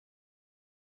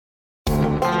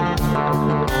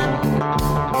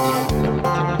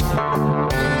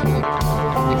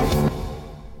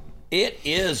It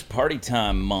is party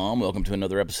time, Mom. Welcome to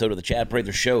another episode of the Chad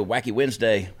Prather Show. Wacky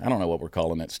Wednesday. I don't know what we're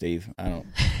calling it, Steve.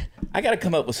 I got to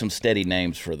come up with some steady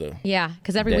names for the Yeah,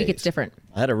 because every week it's different.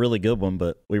 I had a really good one,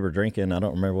 but we were drinking. I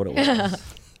don't remember what it was.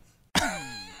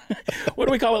 What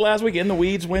do we call it last week? In the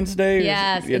Weeds Wednesday?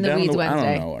 Yes, In the Weeds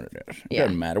Wednesday. I don't know what it is. It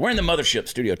doesn't matter. We're in the Mothership,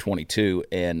 Studio 22,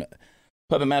 and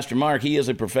Puppet Master Mark, he is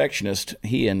a perfectionist.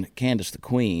 He and Candace the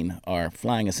Queen are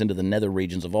flying us into the nether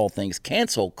regions of all things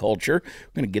cancel culture.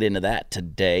 We're going to get into that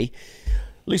today.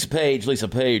 Lisa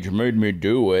Page made me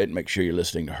do it. Make sure you're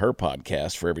listening to her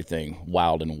podcast for everything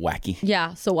wild and wacky.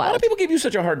 Yeah, so A lot wild. of people give you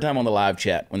such a hard time on the live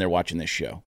chat when they're watching this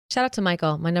show. Shout out to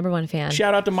Michael, my number one fan.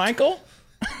 Shout out to Michael.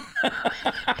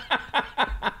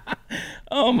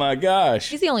 Oh my gosh.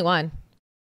 He's the only one.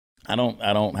 I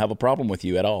don't have a problem with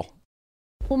you at all.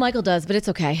 Well, Michael does, but it's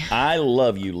okay. I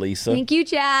love you, Lisa. Thank you,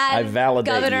 Chad. I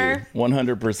validate Governor. you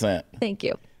 100%. Thank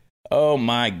you. Oh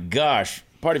my gosh.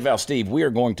 Party Val Steve, we are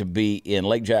going to be in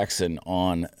Lake Jackson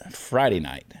on Friday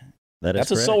night. That's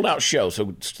correct. a sold out show.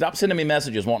 So stop sending me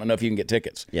messages wanting to know if you can get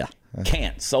tickets. Yeah.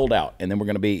 Can't. Sold out. And then we're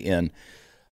going to be in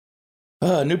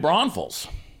New Braunfels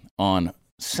on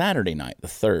Saturday night, the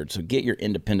 3rd. So get your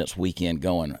Independence weekend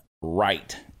going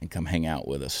right and come hang out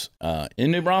with us in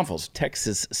New Braunfels,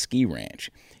 Texas Ski Ranch.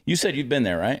 You said you've been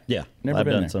there, right? Yeah. Never I've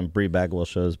been done there. some Bree Bagwell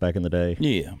shows back in the day.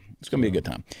 Yeah. It's going to be a good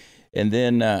time. And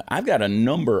then I've got a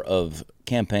number of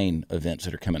campaign events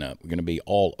that are coming up. We're going to be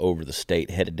all over the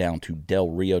state, headed down to Del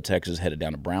Rio, Texas, headed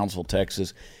down to Brownsville,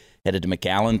 Texas, headed to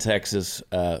McAllen, Texas.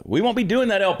 We won't be doing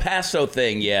that El Paso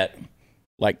thing yet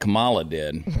like Kamala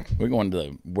did. We're going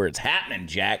to where it's happening,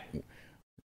 Jack.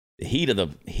 The heat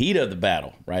of the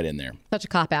battle right in there. Such a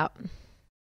cop-out.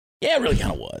 Yeah, it really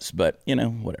kind of was, but,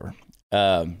 whatever.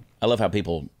 I love how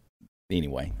people,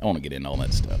 anyway, I want to get into all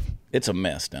that stuff. It's a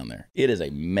mess down there. It is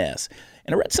a mess.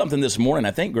 And I read something this morning.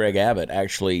 I think Greg Abbott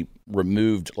actually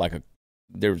removed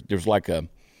there's like a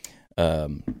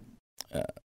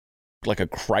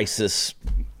crisis,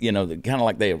 kind of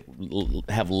like they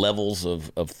have levels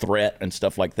of threat and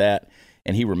stuff like that.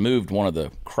 And he removed one of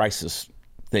the crisis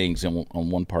things on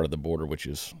one part of the border, which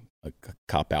is a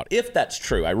cop-out. If that's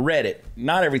true. I read it.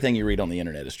 Not everything you read on the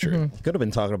internet is true. Mm-hmm. Could have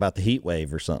been talking about the heat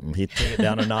wave or something. He took it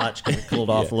down a notch, it cooled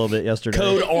off a little bit yesterday.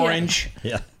 Code orange.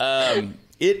 Yeah. Talking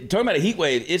about a heat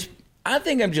wave, I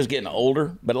think I'm just getting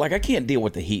older, but I can't deal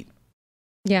with the heat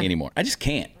anymore. I just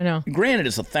can't. I know. Granted,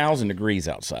 it's 1,000 degrees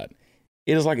outside.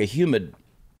 It is like a humid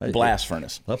blast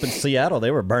furnace. Up in Seattle,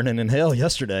 they were burning in hell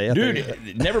yesterday.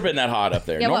 Dude, never been that hot up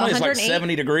there. Yeah, Normally it's like 108?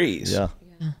 70 degrees. Yeah.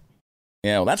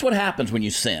 Well, that's what happens when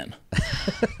you sin.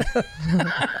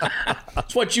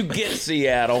 That's what you get,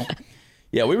 Seattle.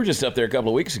 Yeah, we were just up there a couple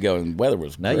of weeks ago, and the weather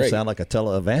was Now great. you sound like a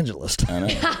televangelist. I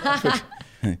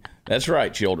know. That's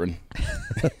right, children.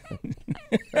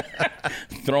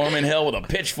 Throw them in hell with a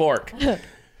pitchfork.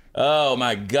 Oh,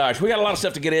 my gosh. We got a lot of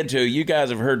stuff to get into. You guys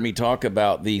have heard me talk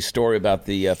about the story about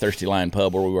the Thirsty Lion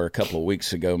Pub where we were a couple of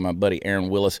weeks ago. My buddy Aaron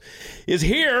Willis is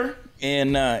here,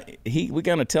 and we're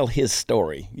going to tell his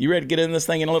story. You ready to get in this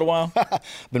thing in a little while?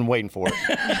 Been waiting for it.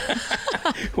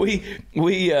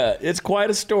 It's quite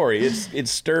a story. It's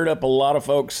stirred up a lot of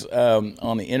folks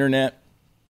on the internet,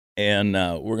 and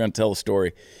we're going to tell the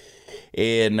story.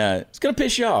 And it's going to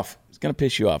piss you off.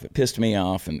 It pissed me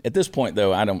off. And at this point,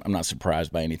 though, I'm not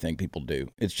surprised by anything people do.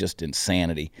 It's just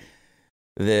insanity.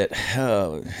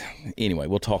 Anyway,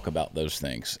 we'll talk about those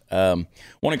things. Want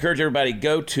to encourage everybody,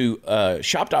 go to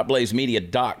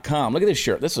shop.blazemedia.com. Look at this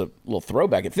shirt. This is a little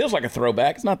throwback. It feels like a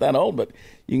throwback. It's not that old, but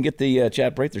you can get the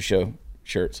Chad Prather Show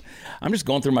shirts. I'm just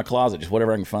going through my closet, just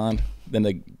whatever I can find.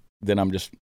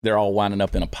 They're all winding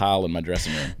up in a pile in my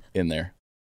dressing room in there.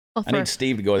 Well, I need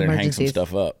Steve to go there and hang some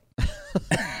stuff up.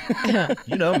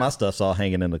 My stuff's all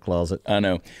hanging in the closet. I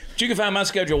know. But you can find my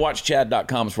schedule,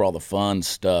 watchchad.com is where all the fun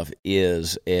stuff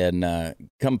is. And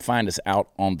come find us out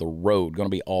on the road. Going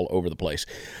to be all over the place.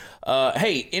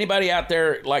 Hey, anybody out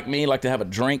there like me like to have a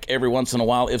drink every once in a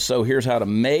while? If so, here's how to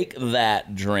make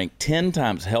that drink 10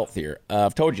 times healthier.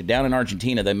 I've told you, down in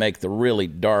Argentina, they make the really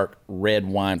dark red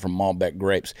wine from Malbec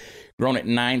grapes, grown at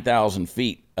 9,000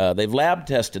 feet. They've lab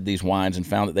tested these wines and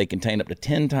found that they contain up to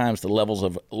 10 times the levels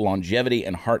of longevity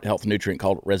and heart health nutrient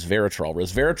called resveratrol.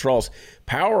 Resveratrol's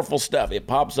powerful stuff. It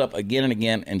pops up again and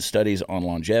again in studies on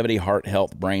longevity, heart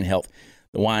health, brain health.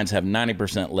 The wines have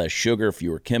 90% less sugar,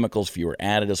 fewer chemicals, fewer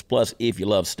additives. Plus, if you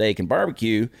love steak and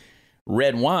barbecue,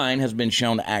 red wine has been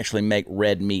shown to actually make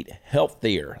red meat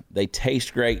healthier. They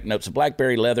taste great. Notes of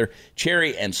blackberry, leather,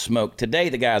 cherry, and smoke. Today,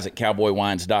 the guys at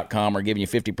cowboywines.com are giving you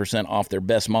 50% off their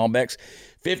best Malbecs,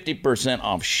 50%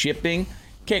 off shipping.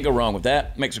 Can't go wrong with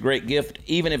that. Makes a great gift,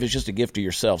 even if it's just a gift to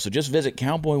yourself. So just visit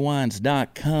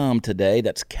cowboywines.com today.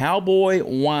 That's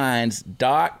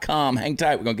cowboywines.com. Hang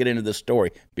tight. We're going to get into this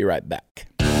story. Be right back.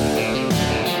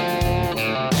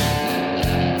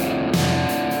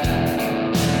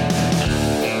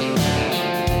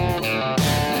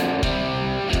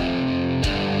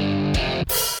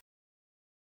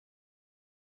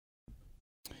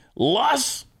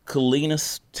 Las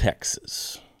Colinas,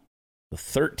 Texas, the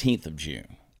 13th of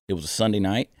June. It was a Sunday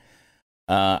night.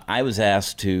 I was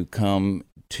asked to come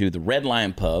to the Red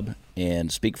Lion Pub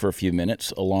and speak for a few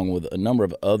minutes, along with a number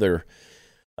of other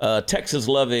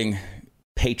Texas-loving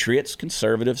patriots,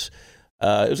 conservatives.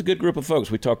 It was a good group of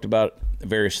folks. We talked about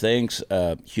various things,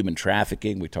 human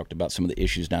trafficking. We talked about some of the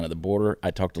issues down at the border.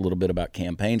 I talked a little bit about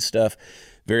campaign stuff.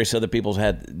 Various other people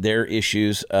had their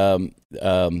issues.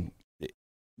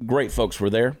 Great folks were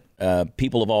there.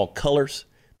 People of all colors,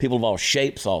 people of all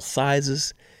shapes, all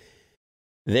sizes.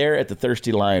 There at the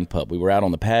Thirsty Lion Pub. We were out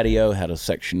on the patio, had a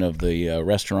section of the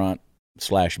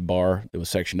restaurant/bar that was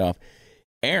sectioned off.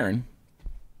 Aaron,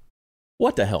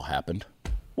 what the hell happened?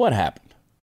 What happened?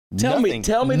 Tell me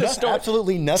the story.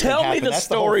 Absolutely nothing Tell happened. me the That's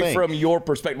story the whole thing. from your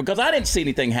perspective, because I didn't see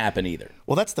anything happen either.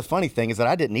 Well, that's the funny thing is that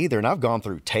I didn't either, and I've gone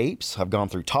through tapes. I've gone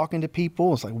through talking to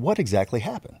people. It's like, what exactly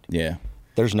happened? Yeah.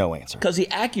 There's no answer. Because the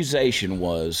accusation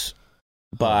was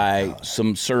by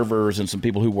some servers and some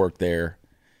people who worked there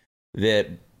that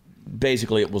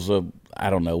basically it was a, I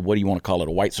don't know, what do you want to call it,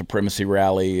 a white supremacy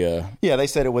rally? Yeah, they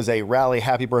said it was a rally,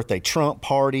 happy birthday Trump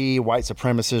party, white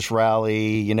supremacist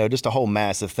rally, just a whole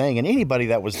massive thing. And anybody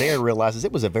that was there realizes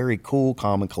it was a very cool,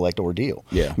 calm, and collect ordeal.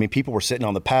 Yeah. I mean, people were sitting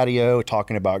on the patio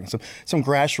talking about some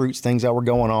grassroots things that were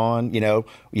going on.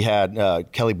 We had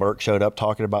Kelly Burke showed up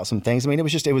talking about some things. I mean,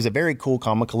 it was a very cool,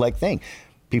 calm, and collect thing.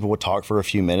 People would talk for a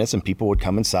few minutes, and people would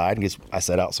come inside and I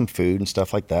set out some food and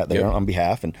stuff like that there on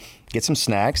behalf, and get some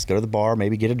snacks, go to the bar,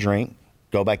 maybe get a drink,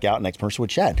 go back out, next person would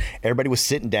chat. Everybody was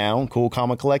sitting down, cool,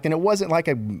 calm, and collect, and it wasn't like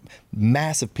a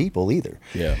massive people either.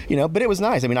 Yeah. But it was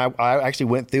nice. I mean, I actually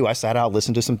went through, I sat out,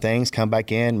 listened to some things, come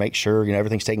back in, make sure,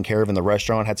 everything's taken care of in the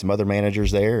restaurant, had some other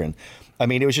managers there, and I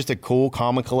mean, it was just a cool,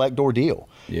 calm, and collect ordeal.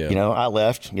 Yeah. I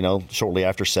left, shortly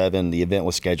after 7. The event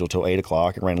was scheduled till 8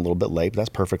 o'clock. It ran a little bit late, but that's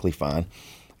perfectly fine.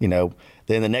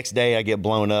 Then the next day I get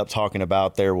blown up talking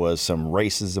about there was some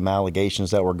racism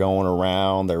allegations that were going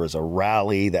around. There was a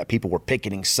rally that people were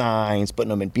picketing signs, putting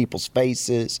them in people's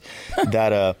faces,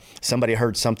 that somebody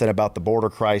heard something about the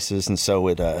border crisis, and so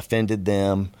it offended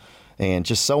them, and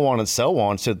just so on and so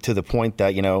on, to the point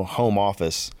that, Home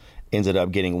Office ended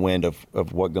up getting wind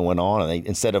of what going on. And they,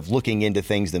 instead of looking into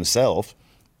things themselves,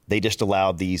 they just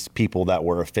allowed these people that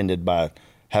were offended by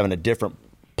having a different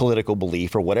political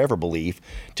belief or whatever belief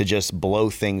to just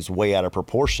blow things way out of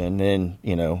proportion. And,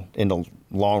 in the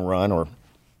long run or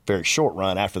very short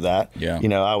run after that,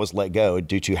 I was let go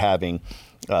due to having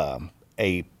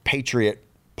a Patriot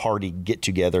Party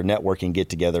networking get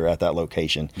together at that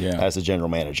location as a general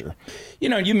manager.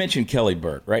 You mentioned Kelly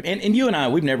Burke, right? And you and I,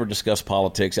 we've never discussed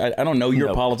politics. I don't know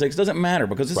your politics. It doesn't matter,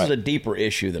 because this is a deeper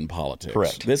issue than politics.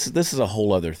 Correct. This is a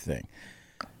whole other thing.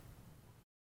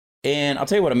 And I'll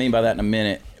tell you what I mean by that in a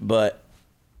minute. But,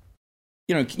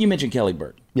 you mentioned Kelly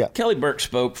Burke. Yeah. Kelly Burke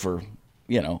spoke for,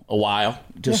 a while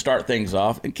to start things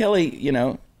off. And Kelly,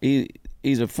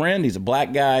 he's a friend. He's a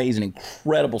black guy. He's an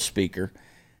incredible speaker.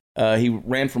 He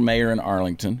ran for mayor in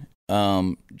Arlington.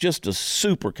 Just a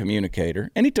super communicator.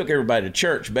 And he took everybody to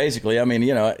church, basically. I mean,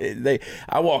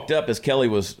 I walked up as Kelly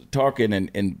was talking,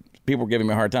 and people were giving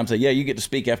me a hard time, saying, yeah, you get to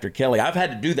speak after Kelly. I've had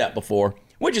to do that before,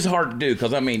 which is hard to do,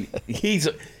 because, I mean, he's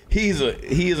a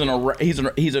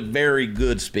very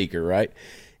good speaker, right?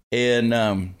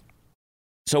 And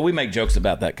so we make jokes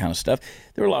about that kind of stuff.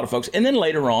 There were a lot of folks. And then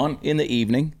later on in the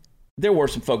evening, there were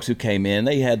some folks who came in.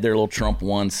 They had their little Trump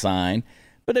won sign,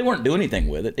 but they weren't doing anything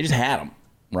with it. They just had them,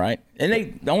 right?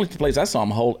 And the only place I saw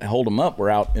them hold them up were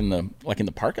out in the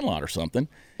parking lot or something.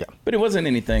 Yeah. But it wasn't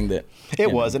anything that...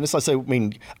 It wasn't. It's like, I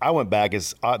mean, I went back,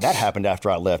 that happened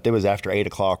after I left. It was after 8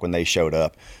 o'clock when they showed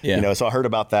up. Yeah. So I heard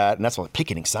about that, and that's what,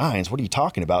 picketing signs, what are you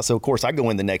talking about? So, of course, I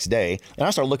go in the next day, and I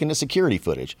start looking at security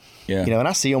footage. Yeah. And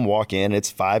I see them walk in.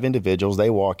 It's 5 individuals. They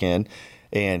walk in,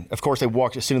 and, of course, as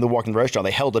soon as they walked in the restaurant,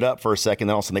 they held it up for a second,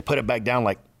 then all of a sudden they put it back down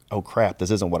like, oh crap, this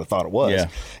isn't what I thought it was.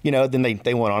 Yeah. Then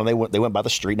they went on, and they went by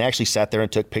the street and actually sat there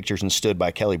and took pictures and stood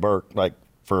by Kelly Burke, like,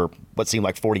 for what seemed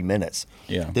like 40 minutes.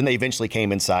 Yeah. Then they eventually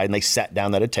came inside and they sat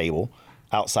down at a table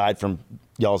outside from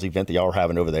y'all's event that y'all were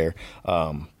having over there.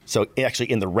 So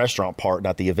actually in the restaurant part,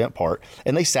 not the event part.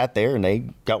 And they sat there and they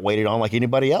got waited on like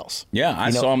anybody else. Yeah,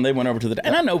 I saw them. They went over to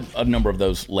and I know a number of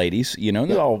those ladies,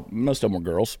 most of them were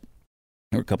girls.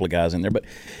 There were a couple of guys in there, but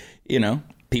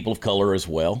people of color as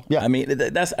well. Yeah. I mean,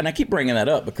 and I keep bringing that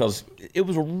up because it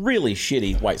was a really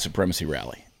shitty white supremacy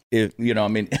rally. I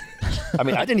mean,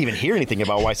 I didn't even hear anything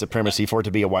about white supremacy for it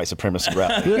to be a white supremacy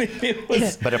rally.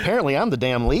 But apparently I'm the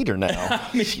damn leader now.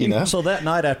 So that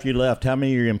night after you left, how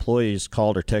many of your employees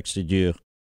called or texted you,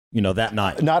 that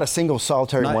night? Not a single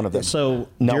solitary one of them. So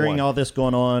No during one. all this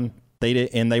going on, they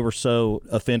did, and they were so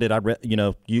offended. I read,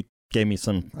 you gave me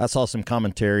I saw some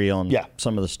commentary on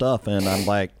some of the stuff, and I'm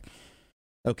like,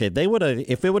 okay, they would have,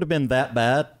 if it would have been that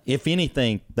bad, if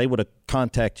anything, they would have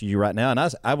contacted you right now. And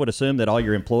I would assume that all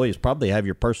your employees probably have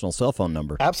your personal cell phone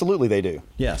number. Absolutely, they do.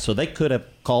 Yeah, so they could have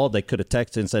called, they could have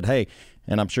texted and said, hey,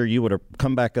 and I'm sure you would have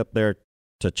come back up there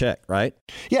to check, right?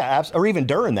 Yeah, or even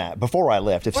during that, before I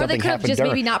left, if Or they something could have happened just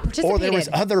during, maybe not or there was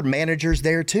participated. other managers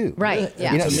there too. Right.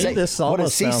 Yeah. To me, this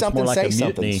almost see sounds something, more like say a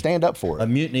something, mutiny. stand up for A it.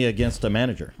 mutiny against a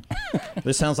manager.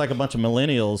 This sounds like a bunch of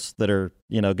millennials that are,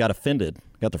 got offended,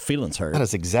 got their feelings hurt. That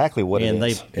is exactly what and it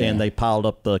is. And they piled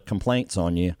up the complaints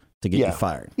on you to get you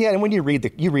fired. Yeah, and when you read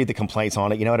the complaints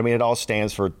on it, you know what I mean? It all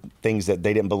stands for things that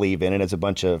they didn't believe in, and it's a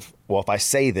bunch of, well, if I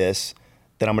say this,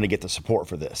 then I'm going to get the support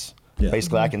for this. Yeah.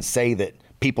 Basically, I can say that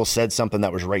people said something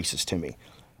that was racist to me,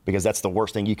 because that's the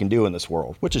worst thing you can do in this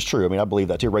world, which is true. I mean, I believe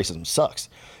that too. Racism sucks,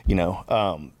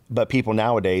 but people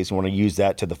nowadays want to use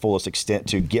that to the fullest extent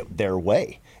to get their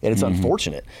way. And it's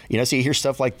unfortunate. So you hear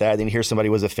stuff like that, then you hear somebody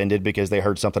was offended because they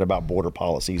heard something about border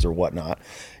policies or whatnot,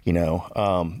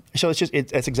 So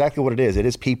it's exactly what it is. It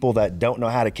is people that don't know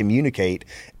how to communicate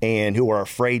and who are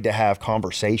afraid to have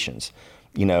conversations.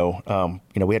 We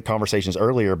had conversations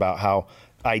earlier about how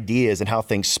ideas and how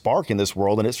things spark in this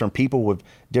world, and it's from people with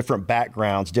different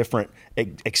backgrounds, different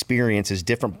experiences,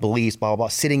 different beliefs, blah, blah, blah,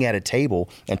 sitting at a table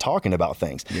and talking about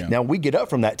things. Yeah. Now, we get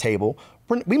up from that table,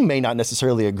 we may not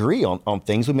necessarily agree on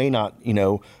things. We may not,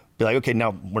 be like, okay,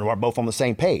 now we're both on the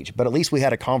same page, but at least we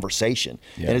had a conversation.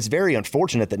 Yeah. And it's very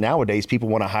unfortunate that nowadays people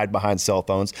want to hide behind cell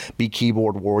phones, be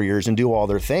keyboard warriors, and do all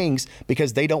their things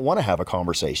because they don't want to have a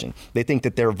conversation. They think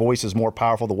that their voice is more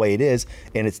powerful the way it is,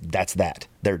 and that's that.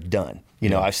 They're done.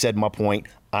 I've said my point.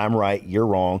 I'm right. You're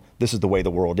wrong. This is the way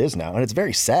the world is now. And it's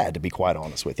very sad, to be quite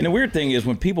honest with you. And the weird thing is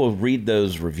when people read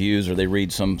those reviews or they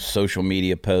read some social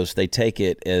media post, they take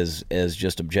it as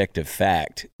just objective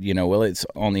fact. Well, it's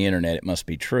on the internet. It must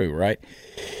be true, right?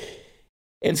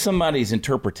 And somebody's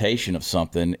interpretation of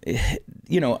something,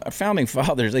 our founding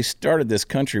fathers, they started this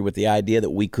country with the idea that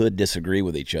we could disagree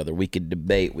with each other. We could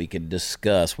debate. We could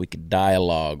discuss. We could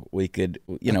dialogue. We could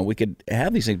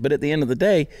have these things. But at the end of the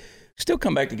day, still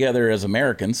come back together as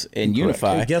Americans and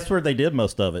unify. And guess where they did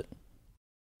most of it?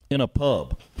 In a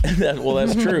pub. Well,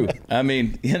 that's true. I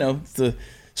mean, it's the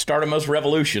start of most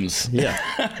revolutions. Yeah.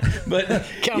 But,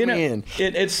 in.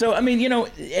 It's so, at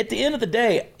the end of the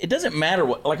day, it doesn't matter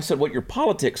like I said, what your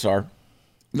politics are.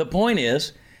 The point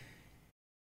is,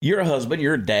 you're a husband,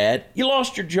 you're a dad, you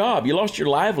lost your job, you lost your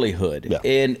livelihood. Yeah.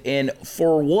 And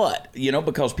for what?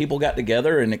 Because people got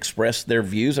together and expressed their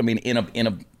views. In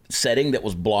a setting that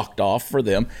was blocked off for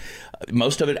them,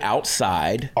 most of it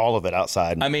outside. All of it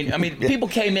outside. People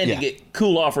came in to get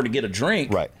cool off or to get a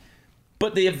drink. Right.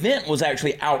 But the event was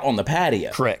actually out on the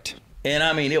patio. Correct.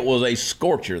 And it was a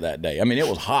scorcher that day. It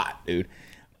was hot, dude.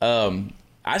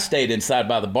 I stayed inside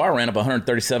by the bar, ran up a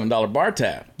 $137 bar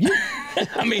tab.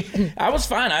 I was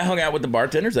fine. I hung out with the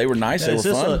bartenders. They were nice. They were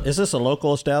fun. Is this a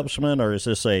local establishment or is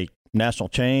this a national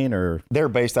chain or? They're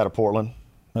based out of Portland.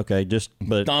 Okay,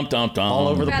 but all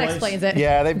over the That place. explains it.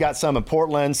 Yeah, they've got some in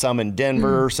Portland, some in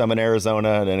Denver, some in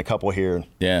Arizona, and then a couple here.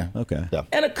 Yeah. Okay. Yeah.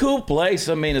 And a cool place.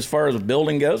 As far as the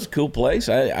building goes, a cool place.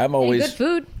 I've always good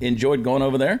food. enjoyed going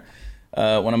over there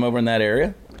when I'm over in that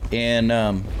area. And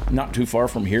not too far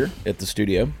from here at the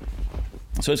studio.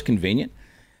 So it's convenient.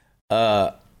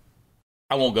 I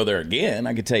won't go there again.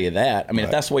 I can tell you that. If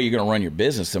that's the way you're going to run your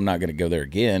business, I'm not going to go there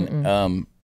again.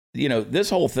 This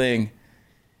whole thing.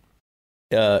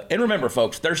 And remember,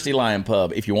 folks, Thirsty Lion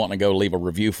Pub, if you want to go leave a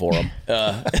review for them.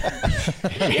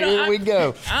 Here we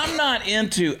go. I'm not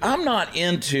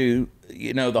into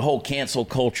the whole cancel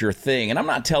culture thing. And I'm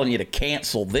not telling you to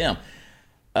cancel them.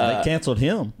 They canceled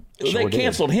him. They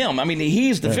canceled him.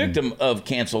 He's the victim of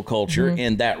cancel culture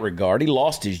in that regard. He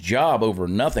lost his job over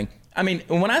nothing.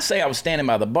 When I say I was standing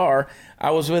by the bar,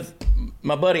 I was with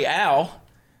my buddy Al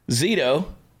Zito,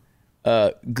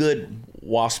 good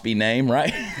waspy name,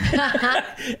 right?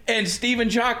 And Steven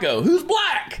Chaco, who's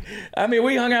black.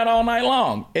 We hung out all night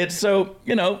long. It's so,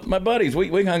 my buddies,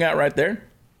 we hung out right there.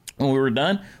 When we were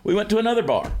done, we went to another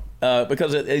bar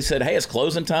because they said, hey, it's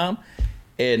closing time.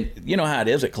 And you know how it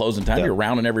is at closing time. You're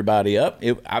rounding everybody up.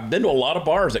 I've been to a lot of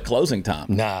bars at closing time.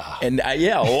 Nah. And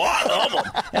a lot of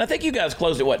them. And I think you guys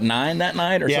closed at 9 that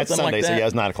night or something it's Sunday, like that? So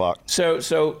it's 9 o'clock.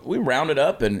 So we rounded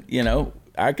up, and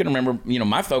I can remember,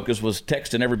 my focus was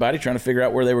texting everybody, trying to figure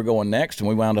out where they were going next, and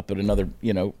we wound up at another,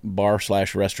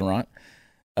 bar/restaurant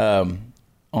in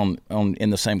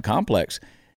the same complex.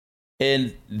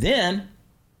 And then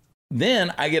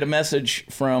I get a message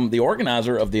from the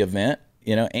organizer of the event,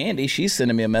 Andy. She's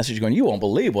sending me a message going, "You won't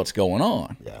believe what's going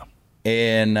on." Yeah.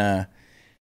 And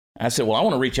I said, "Well, I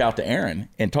want to reach out to Aaron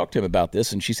and talk to him about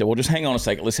this." And she said, "Well, just hang on a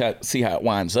second. Let's see how it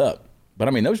winds up." But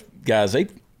I mean, those guys, they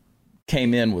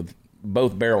came in with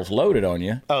both barrels loaded on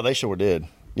you. Oh, they sure did.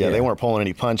 Yeah, they weren't pulling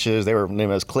any punches. They were, it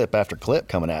was clip after clip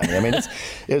coming at me. I mean,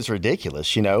 it was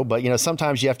ridiculous, But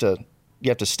sometimes you have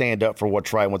to stand up for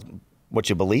what's right and what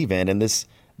you believe in. And this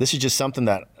is just something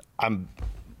that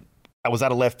I was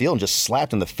out of left field and just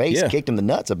slapped in the face, kicked in the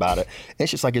nuts about it. And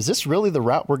it's just like, is this really the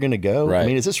route we're going to go? Right. I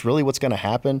mean, is this really what's going to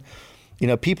happen?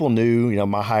 People knew,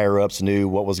 my higher ups knew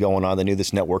what was going on. They knew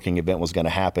this networking event was going to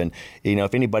happen.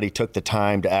 If anybody took the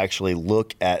time to actually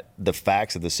look at the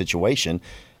facts of the situation,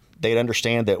 they'd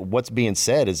understand that what's being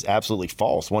said is absolutely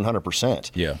false,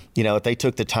 100%. Yeah. If they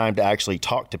took the time to actually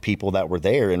talk to people that were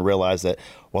there and realize that,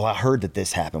 well, I heard that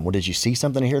this happened. Well, did you see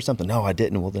something or hear something? No, I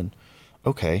didn't. Well, then,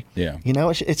 okay. Yeah.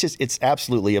 It's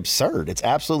absolutely absurd. It's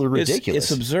absolutely ridiculous.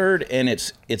 It's absurd, and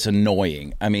it's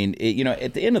annoying. I mean,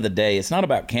 at the end of the day, it's not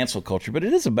about cancel culture, but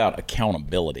it is about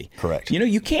accountability. Correct.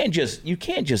 You can't just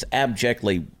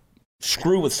abjectly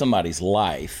screw with somebody's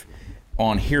life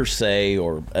on hearsay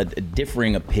or a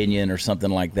differing opinion or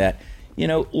something like that.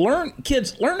 Learn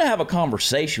to have a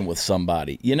conversation with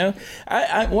somebody.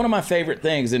 One of my favorite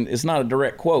things, and it's not a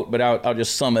direct quote, but I'll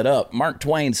just sum it up. Mark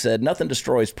Twain said, "Nothing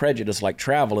destroys prejudice like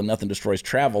travel, and nothing destroys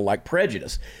travel like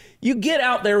prejudice." You get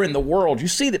out there in the world, you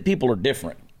see that people are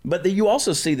different, but you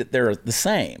also see that they're the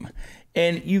same.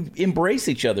 And you embrace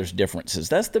each other's differences.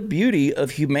 That's the beauty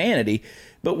of humanity.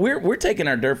 But we're taking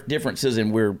our differences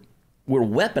and we're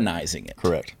weaponizing it.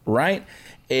 Correct. Right?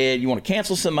 And you want to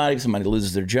cancel somebody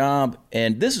loses their job.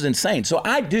 And this is insane. So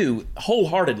I do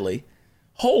wholeheartedly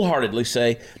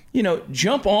say,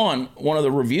 jump on one of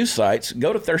the review sites,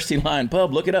 go to Thirsty Lion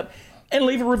Pub, look it up, and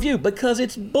leave a review, because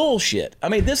it's bullshit. I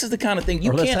mean, this is the kind of thing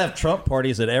you let's can't... have Trump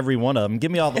parties at every one of them.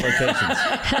 Give me all the locations.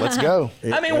 Let's go.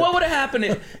 I mean, what would have happened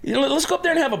if, let's go up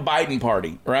there and have a Biden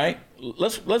party, right?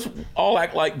 Let's all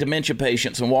act like dementia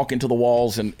patients and walk into the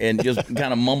walls and just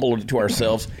kind of mumble to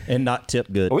ourselves. And not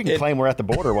tip good. We can claim we're at the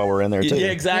border while we're in there, too. Yeah,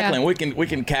 exactly. Yeah. And we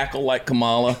can cackle like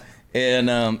Kamala. And,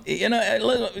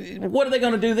 what are they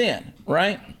going to do then,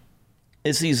 right?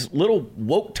 It's these little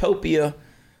woke-topia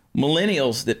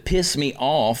millennials that piss me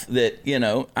off that,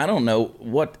 I don't know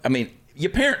what, I mean,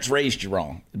 your parents raised you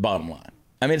wrong, bottom line.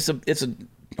 I mean, it's a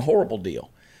horrible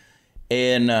deal.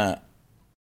 And I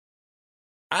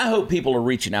hope people are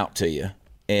reaching out to you.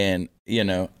 And,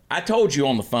 I told you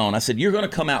on the phone, I said, you're going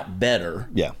to come out better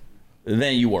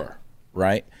than you were,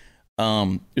 right?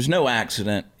 There's no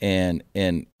accident, and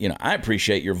I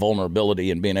appreciate your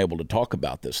vulnerability and being able to talk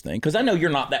about this thing, because I know you're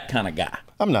not that kind of guy.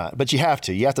 I'm not, but you have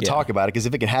to talk about it, because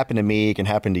if it can happen to me, it can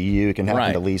happen to you, it can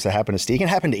happen to Lisa, happen to Steve, it can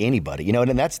happen to anybody,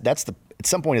 and that's at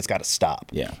some point it's got to stop.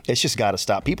 Yeah, it's just got to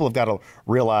stop. People have got to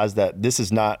realize that this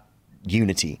is not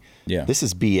unity. Yeah, this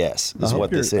is BS. Is what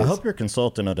this is. I hope you're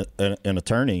consulting an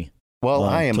attorney. Well,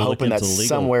 I am hoping that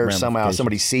somehow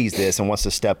somebody sees this and wants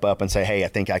to step up and say, "Hey, I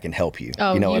think I can help you."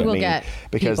 Oh, you know what I mean? Get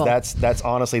because people. that's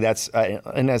honestly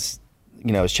and as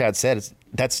as Chad said,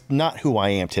 that's not who I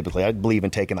am typically. I believe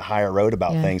in taking the higher road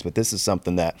about things, but this is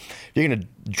something that if you're going to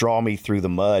draw me through the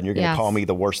mud and you're going to call me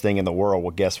the worst thing in the world,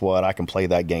 well, guess what? I can play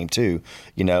that game too,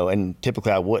 and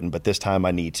typically I wouldn't, but this time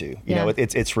I need to.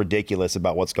 It's ridiculous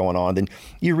about what's going on. Then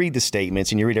you read the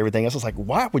statements and you read everything else. It's like,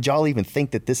 why would y'all even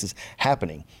think that this is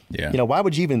happening? Yeah. Why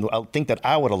would you even think that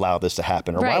I would allow this to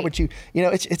happen? Or why would you,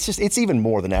 it's even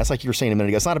more than that. It's like you were saying a minute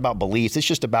ago. It's not about beliefs. It's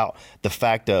just about the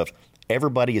fact of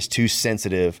everybody is too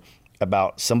sensitive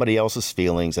about somebody else's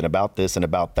feelings and about this and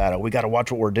about that. Oh, we got to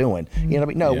watch what we're doing.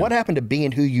 No, what happened to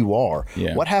being who you are?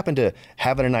 Yeah. What happened to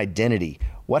having an identity?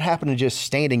 What happened to just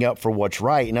standing up for what's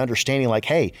right and understanding like,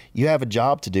 hey, you have a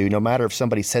job to do no matter if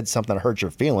somebody said something that hurt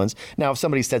your feelings. Now, if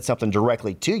somebody said something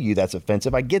directly to you that's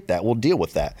offensive, I get that. We'll deal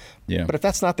with that. Yeah. But if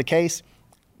that's not the case,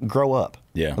 grow up.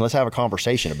 Yeah. And let's have a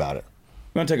conversation about it.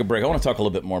 I'm going to take a break. I want to talk a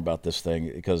little bit more about this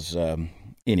thing because...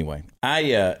 Anyway,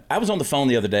 I was on the phone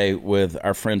the other day with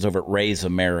our friends over at Raise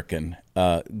American.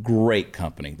 Great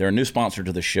company. They're a new sponsor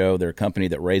to the show. They're a company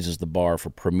that raises the bar for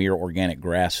premier organic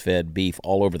grass-fed beef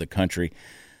all over the country.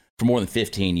 for more than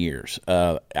 15 years.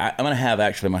 I'm going to have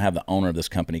the owner of this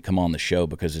company come on the show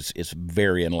because it's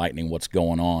very enlightening what's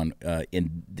going on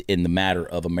in the matter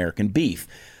of American beef.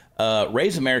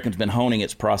 Raise American's been honing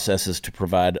its processes to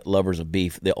provide lovers of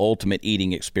beef the ultimate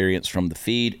eating experience, from the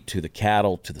feed to the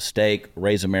cattle to the steak.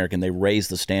 Raise American, they raise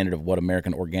the standard of what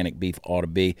American organic beef ought to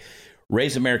be.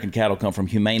 Raised American cattle come from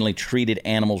humanely treated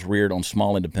animals reared on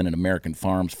small independent American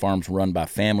farms run by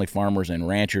family farmers and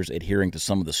ranchers adhering to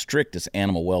some of the strictest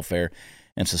animal welfare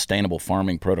and sustainable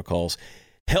farming protocols.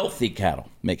 Healthy cattle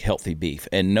make healthy beef,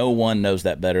 and no one knows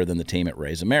that better than the team at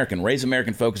Raise American. Raise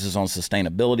American focuses on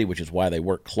sustainability, which is why they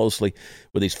work closely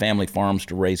with these family farms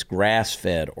to raise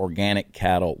grass-fed organic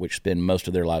cattle, which spend most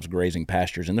of their lives grazing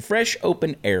pastures in the fresh,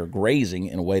 open air, grazing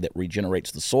in a way that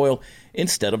regenerates the soil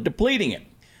instead of depleting it.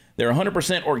 They're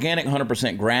 100% organic,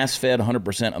 100% grass-fed,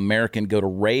 100% American. Go to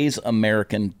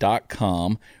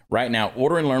raiseamerican.com right now.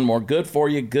 Order and learn more. Good for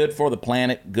you, good for the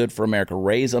planet, good for America.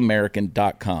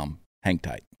 Raiseamerican.com. Hang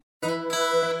tight.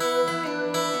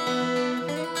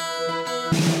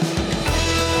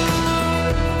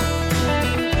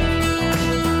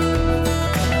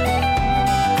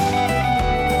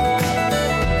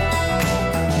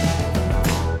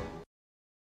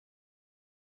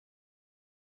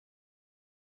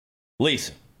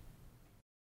 Lisa,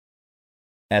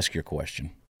 ask your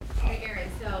question. Hey, Aaron,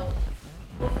 so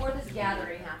before this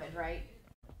gathering happened, right?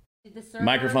 Did the server...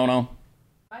 Microphone on.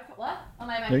 What? Oh,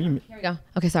 my microphone. Here we go.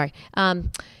 Okay, sorry.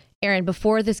 Aaron,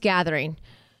 before this gathering,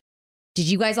 did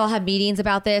you guys all have meetings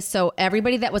about this? So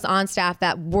everybody that was on staff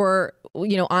that were,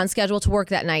 on schedule to work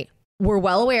that night were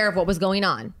well aware of what was going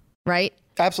on, right?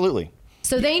 Absolutely.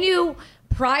 So they knew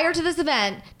prior to this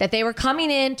event that they were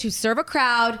coming in to serve a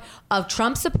crowd of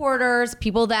Trump supporters,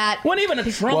 people that wasn't even a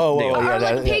Trump deal. Or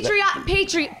like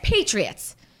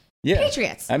patriots. Yeah.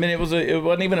 Patriots. I mean, it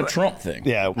wasn't even a Trump thing.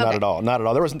 Yeah, Okay. not at all. Not at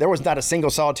all. There was not a single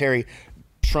solitary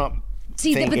Trump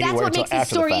thing but that's anywhere what makes until the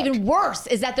after the story fact. even worse,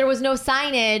 is that there was no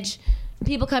signage,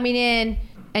 people coming in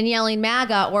and yelling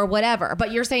MAGA or whatever.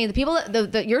 But you're saying the people,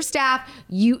 your staff,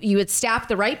 you had staffed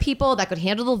the right people that could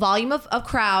handle the volume of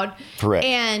crowd. Correct.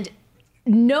 And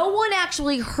no one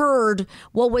actually heard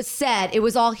what was said. It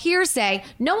was all hearsay.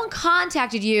 No one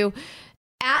contacted you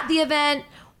at the event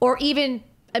or even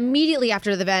immediately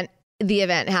after the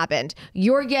event happened.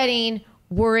 You're getting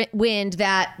wind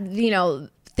that,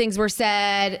 things were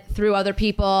said through other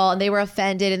people and they were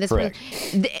offended. And this was,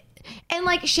 and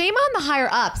like, shame on the higher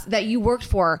ups that you worked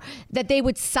for, that they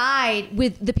would side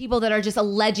with the people that are just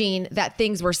alleging that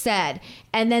things were said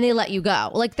and then they let you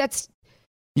go. Like, that's,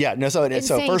 yeah, no. So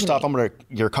first off,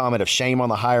 your comment of shame on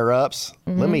the higher ups.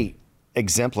 Mm-hmm. Let me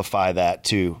exemplify that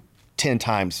to 10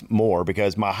 times more,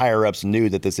 because my higher ups knew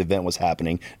that this event was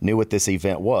happening, knew what this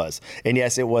event was. And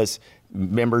yes, it was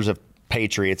members of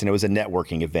Patriots and it was a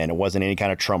networking event. It wasn't any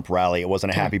kind of Trump rally. It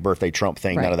wasn't a happy birthday Trump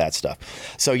thing, none of that stuff.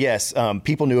 So yes,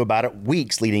 people knew about it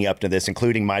weeks leading up to this,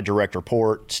 including my direct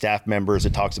report, staff members.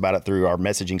 It talks about it through our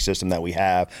messaging system that we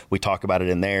have. We talk about it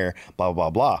in there, blah, blah,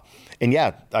 blah, blah. And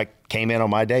yeah, I came in on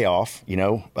my day off,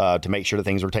 to make sure that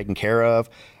things were taken care of,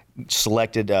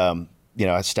 selected,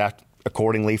 I staffed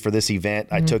accordingly for this event.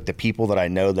 Mm-hmm. I took the people that I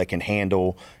know that can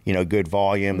handle, good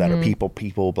volume, that are people,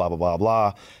 blah, blah, blah,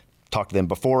 blah. Talked to them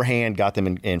beforehand, got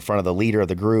them in front of the leader of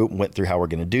the group, went through how we're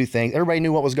going to do things. Everybody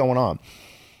knew what was going on,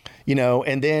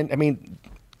 and then,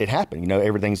 it happened,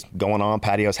 everything's going on,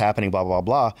 patio's happening, blah, blah,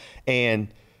 blah. And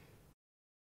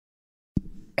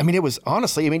it was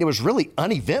honestly, it was really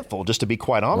uneventful, just to be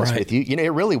quite honest with you.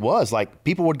 It really was. Like,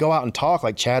 people would go out and talk,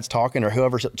 like Chad's talking or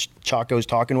whoever, Chaco's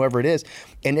talking, whoever it is.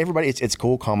 And everybody, it's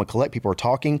cool, calm and collect. People are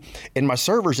talking. And my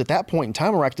servers at that point in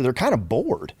time were actually, they're kind of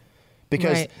bored.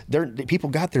 Because people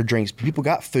got their drinks, people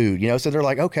got food, so they're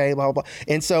like, okay, blah, blah, blah.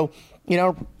 And so,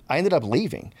 I ended up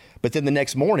leaving. But then the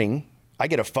next morning, I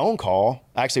get a phone call.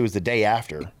 Actually, it was the day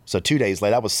after. So 2 days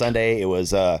later, that was Sunday. It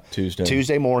was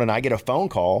Tuesday morning. I get a phone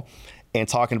call and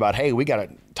talking about, hey, we got to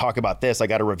talk about this. I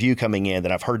got a review coming in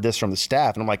that I've heard this from the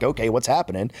staff. And I'm like, okay, what's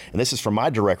happening? And this is from my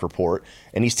direct report.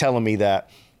 And he's telling me that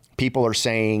people are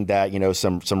saying that,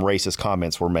 some racist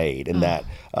comments were made and that,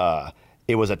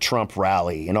 it was a Trump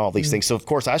rally and all these things. So of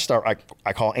course I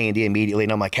call Andy immediately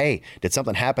and I'm like, hey, did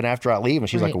something happen after I leave? And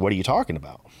she's like, well, what are you talking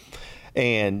about?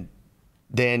 And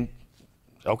then,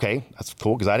 okay, that's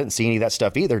cool, because I didn't see any of that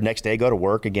stuff either. Next day I go to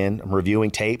work again. I'm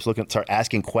reviewing tapes, start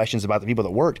asking questions about the people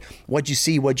that worked. What'd you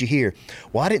see? What'd you hear?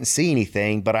 Well, I didn't see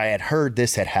anything, but I had heard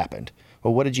this had happened.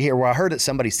 Well, what did you hear? Well, I heard that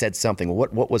somebody said something.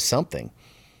 What was something?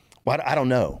 Well, I don't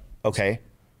know. Okay.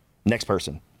 Next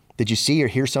person. Did you see or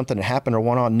hear something that happened or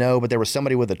went on? No, but there was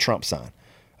somebody with a Trump sign.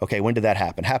 Okay, when did that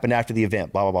happen? Happened after the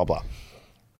event, blah, blah, blah, blah.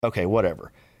 Okay,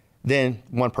 whatever. Then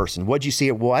one person, what'd you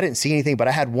see? Well, I didn't see anything, but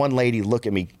I had one lady look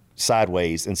at me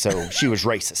sideways, and so she was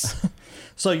racist.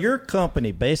 So your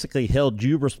company basically held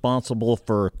you responsible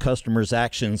for customers'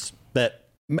 actions that,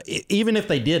 even if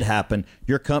they did happen,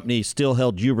 your company still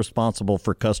held you responsible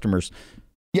for customers'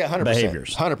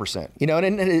 behaviors. 100%. You know,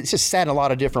 and it's just sad in a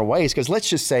lot of different ways, because let's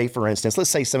just say, for instance, let's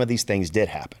say some of these things did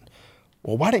happen.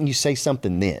 Well, why didn't you say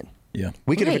something then? Yeah,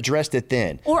 we could have addressed it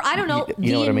then. Or I don't know,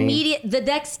 you know what I mean? The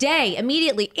next day,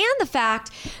 immediately. And the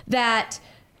fact that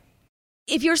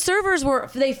if your servers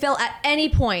they felt at any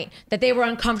point that they were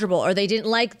uncomfortable or they didn't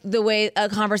like the way a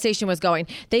conversation was going,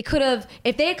 they could have,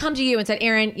 if they had come to you and said,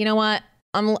 Aaron, you know what?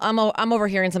 I'm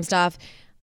overhearing some stuff.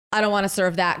 I don't want to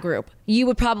serve that group. You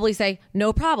would probably say,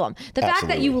 no problem. The fact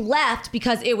that you left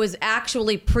because it was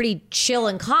actually pretty chill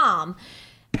and calm,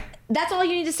 that's all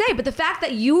you need to say. But the fact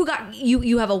that you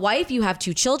have a wife, you have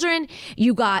 2 children,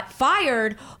 you got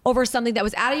fired over something that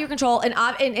was out of your control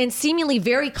and seemingly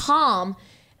very calm,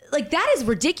 like, that is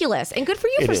ridiculous. And good for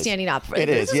you for standing up. It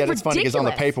is. Yeah, it's funny because on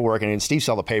the paperwork, and Steve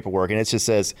saw the paperwork, and it just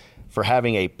says, for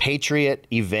having a Patriot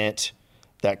event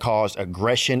that caused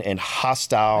aggression and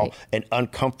hostile and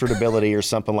uncomfortability or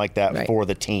something like that for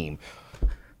the team.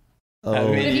 I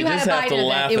mean, you just have to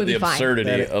laugh at the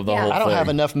absurdity of the whole thing. I don't have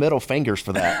enough middle fingers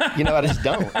for that. You know, I just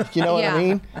don't. You know what I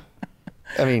mean?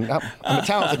 I mean, I'm a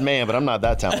talented man, but I'm not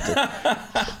that talented.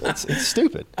 It's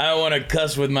stupid. I want to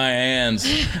cuss with my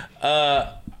hands.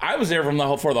 I was there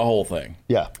for the whole thing.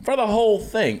 Yeah. For the whole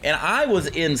thing. And I was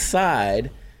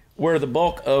inside where the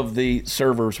bulk of the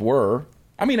servers were.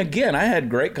 I mean, again, I had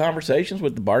great conversations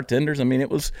with the bartenders. I mean, it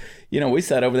was, we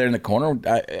sat over there in the corner,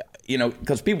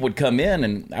 because people would come in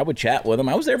and I would chat with them.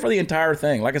 I was there for the entire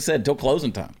thing, like I said, till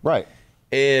closing time. Right.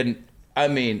 And, I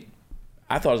mean,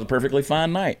 I thought it was a perfectly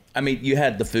fine night. I mean, you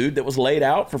had the food that was laid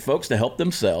out for folks to help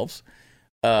themselves.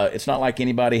 It's not like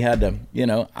anybody had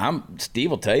to, Steve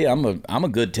will tell you, I'm a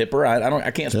good tipper. I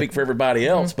can't speak for everybody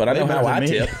else, but I know how I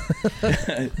tip.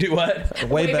 Do what?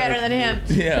 Way better than him.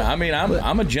 Yeah, I mean,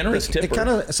 I'm a generous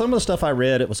tipper. Some of the stuff I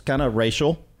read, it was kind of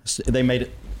racial. They made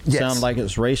it sound like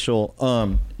it's racial.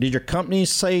 Did your company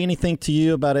say anything to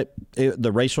you about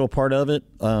the racial part of it?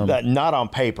 Not on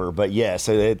paper, but yes,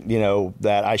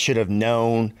 that I should have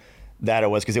known that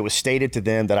it was, because it was stated to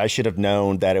them that I should have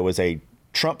known that it was a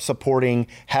Trump supporting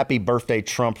Happy Birthday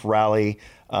Trump rally,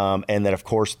 and that, of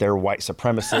course, they're white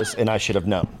supremacists, and I should have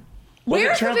known.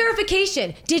 Where's the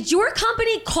verification? Did your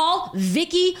company call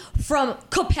Vicky from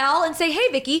Coppell and say,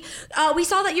 hey, Vicky, we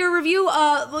saw that your review,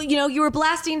 you were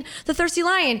blasting the Thirsty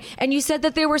Lion, and you said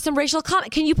that there were some racial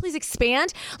comments. Can you please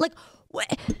expand? Like,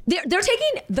 they're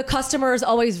taking the customer is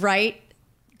always right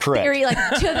theory, like,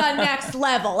 to the next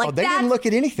level. Like, they didn't look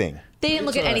at anything. They didn't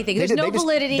look at anything. There's no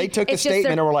validity. They took the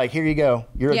statement and were like, here you go.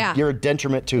 You're a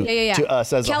detriment to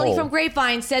us as a whole. Kelly from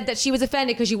Grapevine said that she was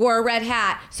offended because you wore a red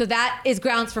hat. So that is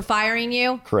grounds for firing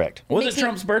you. Correct. Was it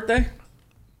Trump's birthday?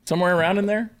 Somewhere around in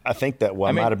there? I think that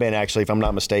might have been, actually, if I'm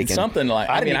not mistaken. Something like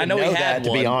that. I know he had that,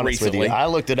 to be honest with you. I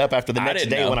looked it up after the next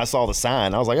day when I saw the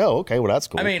sign. I was like, oh, okay, well, that's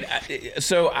cool. I mean,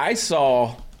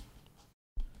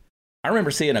 I remember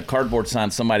seeing a cardboard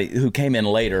sign, somebody who came in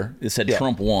later, it said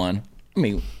Trump won. I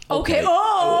mean, okay.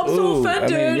 Oh, I'm so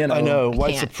offended. I know,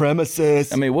 white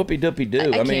supremacists. I mean,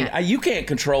 whoopie-doopie-doo. I mean, you can't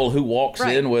control who walks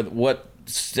in with what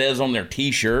says on their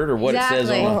T-shirt or what it says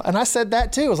on. Well, and I said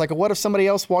that too. I was like, what if somebody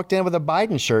else walked in with a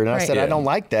Biden shirt? And I said, I don't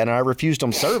like that, and I refused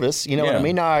them service. You know what I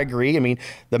mean? Now, I agree. I mean,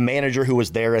 the manager who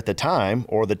was there at the time,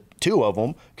 or the 2 of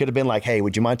them, could have been like, hey,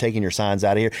 would you mind taking your signs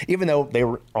out of here? Even though they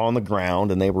were on the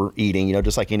ground and they were eating,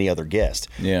 just like any other guest.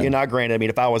 Yeah. Granted, I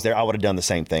mean, if I was there, I would have done the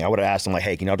same thing. I would have asked them like,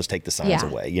 hey, can y'all just take the signs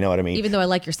away? You know what I mean? Even though I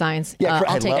like your signs. Yeah,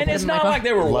 I'll take it. And it's not like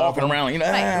they were walking around,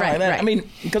 right. I mean,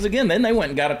 because again, then they went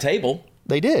and got a table.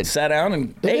 They did. Sat down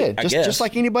and ate, just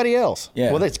like anybody else.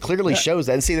 Yeah. Well, that clearly shows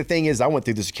that. And see, the thing is, I went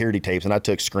through the security tapes and I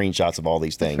took screenshots of all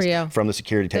these things from the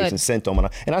security tapes and sent them.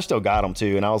 And I still got them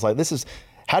too. And I was like,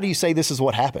 how do you say this is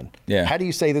what happened? Yeah. How do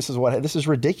you say this is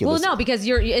ridiculous? Well, no, because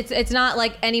it's not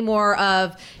like any more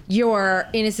of you're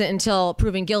innocent until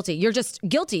proven guilty. You're just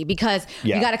guilty because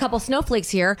you got a couple snowflakes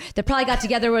here that probably got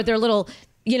together with their little,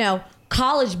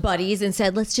 college buddies and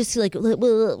said, let's just we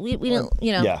don't.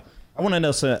 Yeah. I want to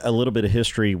know a little bit of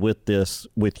history with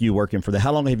you working for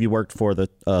how long have you worked for the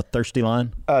Thirsty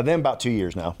Lion? Then about 2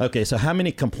 years now. Okay, so how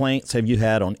many complaints have you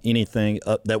had on anything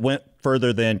that went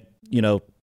further than,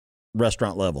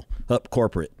 restaurant level, up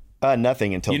corporate?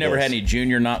 Nothing until you never had any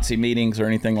junior Nazi meetings or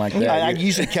anything like that? I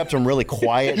usually kept them really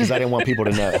quiet because I didn't want people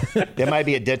to know. It might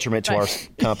be a detriment to our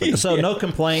company. So no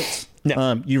complaints?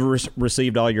 No. You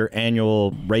received all your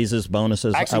annual raises,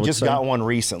 bonuses? I actually just got one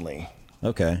recently.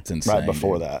 Okay. It's insane. Right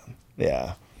before that.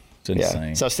 Yeah. It's insane.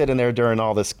 Yeah. So I was sitting there during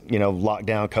all this,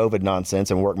 lockdown COVID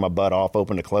nonsense and worked my butt off,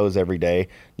 open to close every day,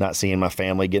 not seeing my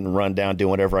family, getting run down,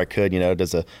 doing whatever I could,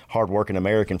 as a hardworking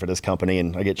American for this company,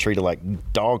 and I get treated like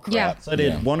dog crap. Yeah. So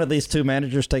did one of these two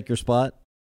managers take your spot?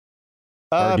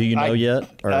 Or do you know yet?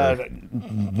 Or?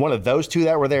 One of those two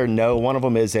that were there, no. One of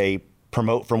them is a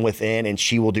promote from within, and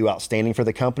she will do outstanding for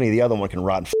the company. The other one can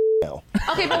rot in hell.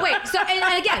 Okay, but wait. So,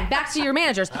 and again, back to your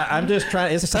managers. I'm just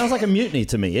trying. It sounds like a mutiny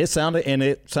to me. It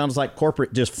sounds like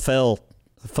corporate just fell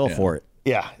for it.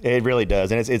 Yeah, it really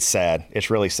does, and it's sad. It's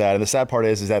really sad. And the sad part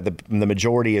is that the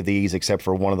majority of these, except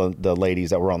for one of the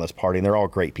ladies that were on this party, and they're all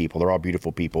great people. They're all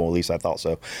beautiful people. At least I thought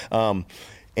so.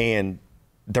 And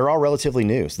they're all relatively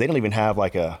new, so they don't even have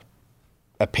like a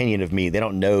opinion of me. They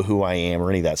don't know who I am or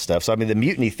any of that stuff. So I mean, the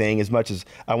mutiny thing, as much as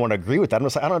I want to agree with that, I'm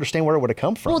just like, I don't understand where it would have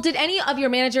come from. Well, did any of your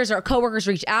managers or coworkers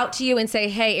reach out to you and say,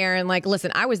 "Hey, Aaron, like,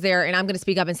 listen, I was there, and I'm going to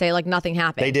speak up and say, like, nothing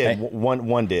happened"? They did.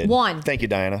 One did. One. Thank you,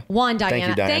 Diana. One, Diana. Thank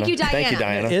you, Diana. Thank you, Diana. Thank you,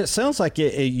 Diana. It sounds like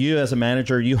you, as a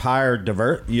manager, you hired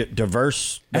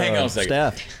diverse Hang on a second.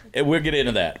 staff. We'll get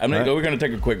into that. We're going to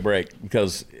take a quick break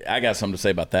because I got something to say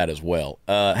about that as well.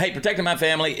 Hey, protecting my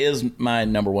family is my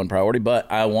number one priority,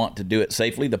 but I want to do it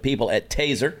safely. The people at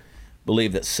Taser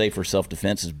believe that safer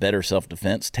self-defense is better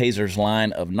self-defense. Taser's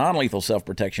line of non-lethal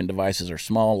self-protection devices are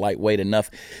small, lightweight enough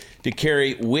to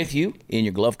carry with you in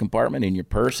your glove compartment, in your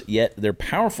purse, yet they're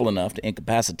powerful enough to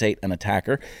incapacitate an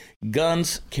attacker.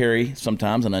 Guns carry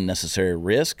sometimes an unnecessary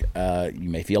risk. You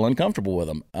may feel uncomfortable with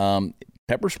them.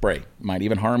 Pepper spray might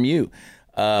even harm you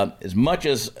as much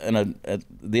as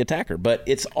the attacker, but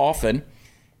it's often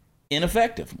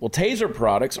ineffective. Well, Taser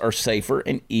products are safer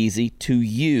and easy to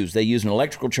use. They use an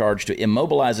electrical charge to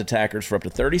immobilize attackers for up to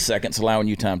 30 seconds, allowing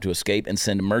you time to escape and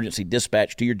send emergency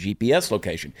dispatch to your GPS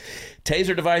location.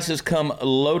 Taser devices come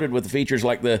loaded with features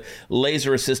like the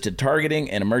laser-assisted targeting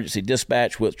and emergency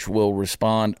dispatch, which will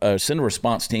send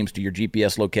response teams to your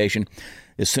GPS location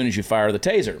as soon as you fire the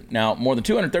taser. Now, more than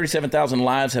 237,000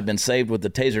 lives have been saved with the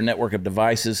Taser network of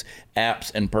devices,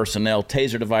 apps, and personnel.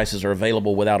 Taser devices are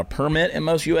available without a permit in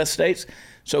most U.S. states.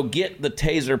 So get the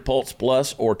Taser Pulse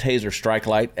Plus or Taser Strike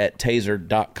Light at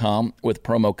taser.com with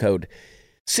promo code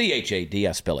CHAD,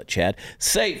 I spell it Chad.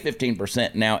 Save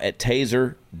 15% now at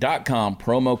taser.com,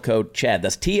 promo code Chad.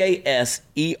 That's TASER.com.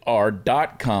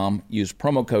 Use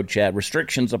promo code Chad.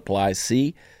 Restrictions apply.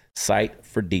 See site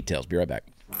for details. Be right back.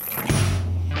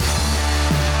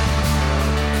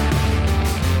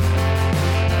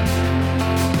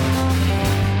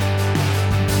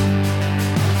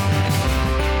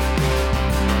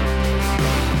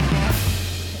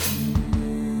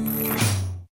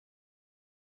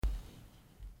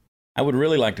 I would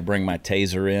really like to bring my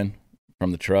taser in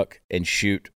from the truck and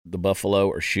shoot the buffalo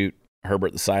or shoot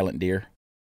Herbert the silent deer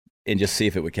and just see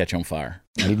if it would catch on fire.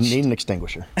 Need an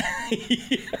extinguisher.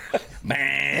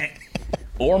 Yeah.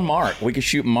 Or Mark. We could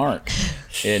shoot Mark.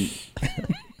 And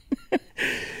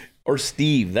or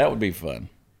Steve. That would be fun.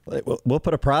 We'll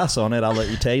put a price on it. I'll let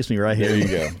you tase me right here. There you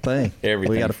go. Thing.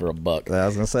 Everything for $1. I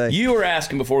was going to say. You were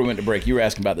asking before we went to break, you were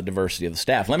asking about the diversity of the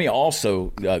staff. Let me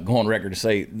also go on record to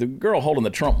say the girl holding the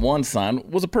Trump 1 sign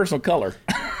was a person of color.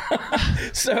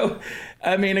 So,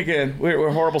 I mean, again,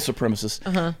 we're horrible supremacists.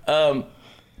 Uh-huh.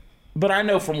 But I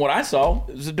know from what I saw,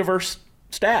 it was a diverse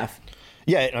staff.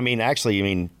 Yeah, I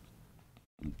mean,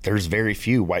 there's very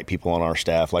few white people on our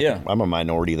staff. Like, I'm a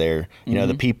minority there. You know,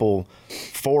 the people,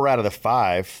 4 out of the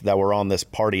 5 that were on this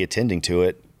party attending to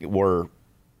it were,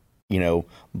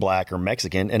 black or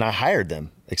Mexican, and I hired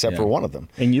them except for one of them.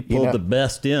 And you pulled the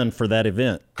best in for that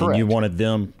event. Correct. And you wanted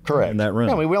them in that room.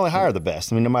 Yeah, we only hire the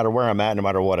best. No matter where I'm at, no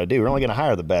matter what I do, we're only going to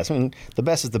hire the best. The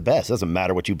best is the best. It doesn't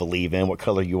matter what you believe in, what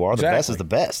color you are. The best is the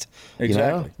best.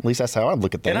 Exactly. At least that's how I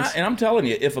look at things. And I'm telling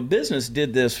you, if a business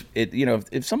did this,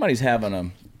 if somebody's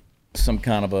having some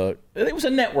kind of it was a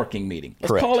networking meeting.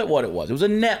 Let's call it what it was. It was a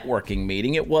networking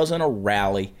meeting. It wasn't a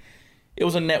rally. It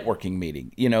was a networking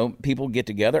meeting. People get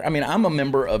together. I mean, I'm a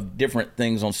member of different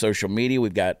things on social media.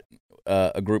 We've got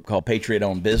a group called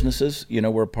Patriot-owned businesses.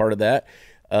 We're a part of that.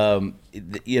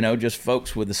 Just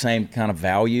folks with the same kind of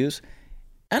values.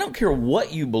 I don't care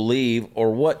what you believe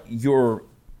or what if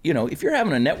you're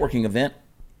having a networking event,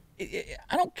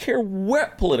 I don't care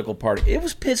what political party. It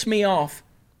was pissed me off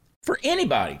for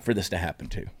anybody for this to happen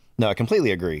to. No, I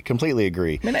completely agree.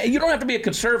 I mean, you don't have to be a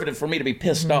conservative for me to be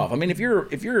pissed off. I mean, if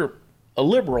you're a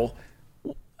liberal,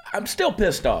 I'm still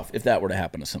pissed off if that were to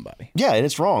happen to somebody. Yeah, and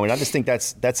it's wrong. And I just think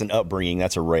that's an upbringing.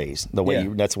 That's a raise.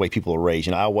 That's the way people are raised.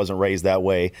 I wasn't raised that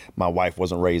way. My wife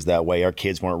wasn't raised that way. Our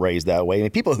kids weren't raised that way. I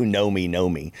mean, people who know me know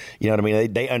me. You know what I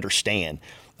mean? They understand.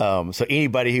 So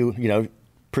anybody who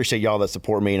appreciate y'all that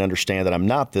support me and understand that I'm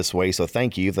not this way. So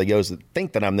thank you. If those that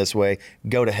think that I'm this way,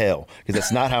 go to hell, because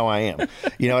that's not how I am.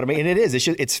 You know what I mean? And it is.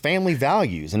 It's family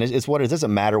values, and it's what it is. It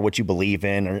doesn't matter what you believe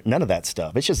in or none of that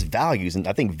stuff. It's just values, and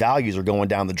I think values are going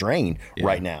down the drain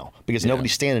right now because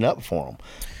nobody's standing up for them.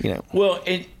 You know. Well,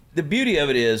 and the beauty of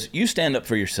it is you stand up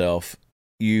for yourself.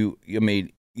 I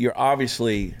mean, you're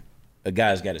obviously a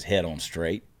guy who's got his head on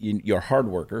straight. You're a hard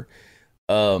worker.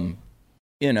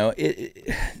 You know,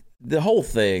 the whole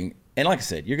thing, and like I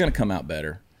said, you're going to come out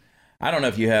better. I don't know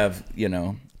if you have, you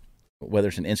know, whether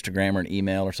it's an Instagram or an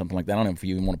email or something like that. I don't know if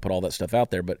you even want to put all that stuff out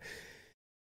there, but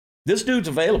this dude's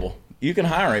available. You can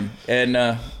hire him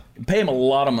and pay him a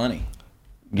lot of money.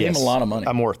 Pay him a lot of money.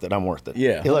 I'm worth it.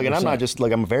 Yeah. Look, and I'm not just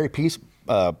like, I'm a very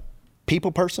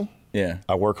people person. Yeah.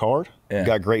 I work hard. Yeah.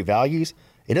 Got great values.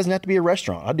 It doesn't have to be a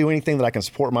restaurant. I do anything that I can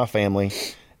support my family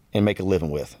and make a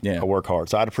living with. Yeah. I work hard.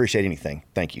 So I'd appreciate anything.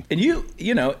 Thank you. And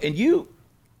you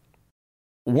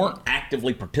weren't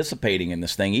actively participating in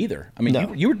this thing either. I mean,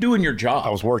 No. you were doing your job. I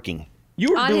was working.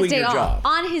 You were on doing his day your off. job.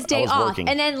 On his day was off. working.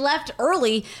 And then left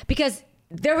early because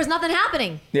there was nothing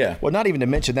happening. Yeah. Well, not even to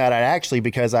mention that,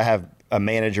 because I have a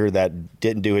manager that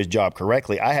didn't do his job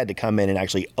correctly, I had to come in and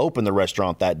actually open the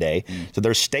restaurant that day. So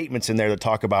there's statements in there that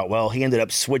talk about, well, he ended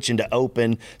up switching to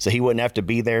open so he wouldn't have to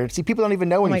be there. See, people don't even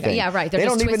know my anything. God. Yeah, right. They're They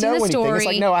just don't even twisting know the anything. It's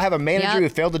story. like, no, I have a manager Yep. who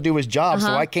failed to do his job.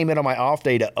 So I came in on my off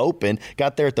day to open,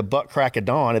 got there at the butt crack of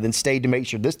dawn, and then stayed to make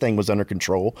sure this thing was under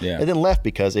control. Yeah. And then left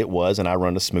because it was, and I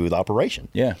run a smooth operation.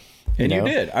 Yeah. And you know?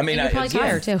 did. I mean, And you're probably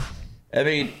tired too. I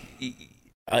mean,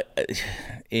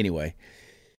 anyway.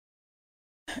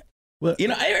 Well, You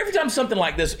know, every time something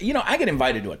like this, you know, I get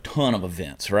invited to a ton of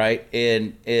events, right?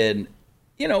 And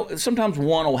you know, sometimes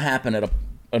one will happen at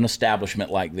an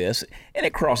establishment like this, and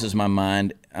it crosses my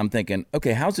mind. I'm thinking,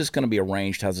 okay, how's this going to be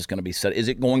arranged? How's this going to be set? Is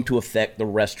it going to affect the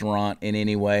restaurant in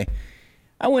any way?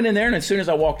 I went in there, and as soon as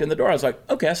I walked in the door, I was like,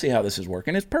 okay, I see how this is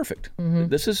working. It's perfect.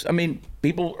 This is, I mean,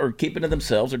 people are keeping to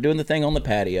themselves. They're doing the thing on the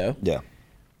patio. Yeah.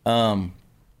 And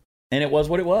it was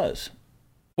what it was.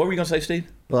 What were you going to say,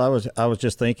 Steve? Well, I was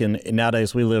just thinking,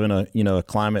 nowadays we live in a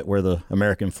climate where the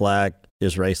American flag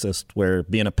is racist, where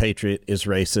being a patriot is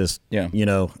racist. Yeah.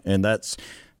 And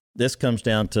this comes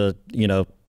down to,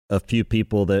 a few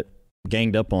people that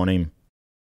ganged up on him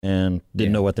and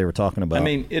didn't know what they were talking about. I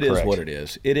mean, it is Correct. what it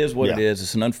is. It is what it is.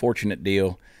 It's an unfortunate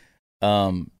deal.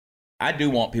 I do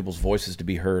want people's voices to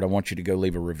be heard. I want you to go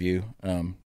leave a review.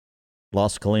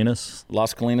 Las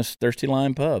Colinas Thirsty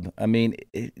Lion Pub. I mean,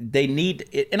 they need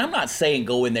it, and I'm not saying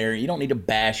go in there. You don't need to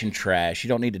bash and trash. You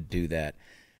don't need to do that.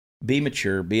 Be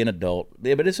mature, be an adult.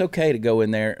 Yeah, but it's okay to go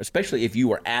in there, especially if you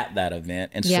were at that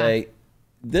event, and say,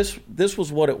 this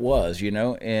was what it was,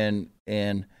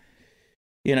 and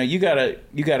you got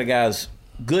a guy's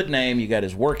good name, you got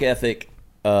his work ethic,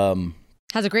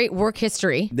 Has a great work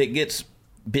history. that gets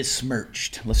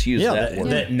besmirched. Let's use that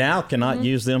word. that now cannot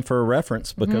use them for a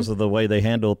reference because of the way they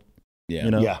handled. Yeah.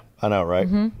 Yeah, I know, right?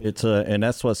 It's and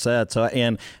that's what's sad. So,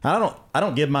 and I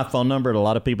don't give my phone number to a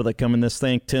lot of people that come in this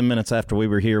thing. 10 minutes after we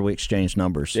were here, we exchanged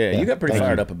numbers. Yeah, you got pretty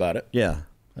fired up about it. Yeah.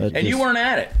 And you weren't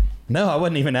at it. No, I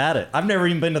wasn't even at it. I've never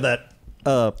even been to that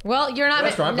Well, you're not.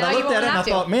 restaurant. But now I you looked at won't it and I have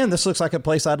to. thought, man, this looks like a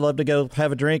place I'd love to go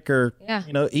have a drink or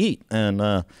eat. And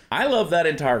I love that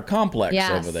entire complex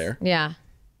Yes. over there. Yeah.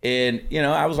 And,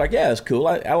 I was like, yeah, it's cool.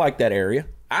 I like that area.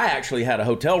 I actually had a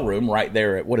hotel room right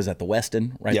there at, the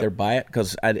Westin, right there by it,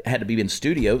 because I had to be in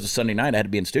studio. It was a Sunday night. I had to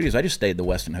be in studios. I just stayed at the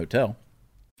Westin Hotel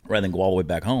rather than go all the way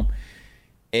back home.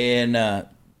 And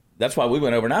that's why we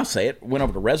went over, and I'll say it, went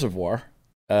over to Reservoir.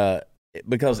 And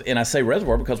I say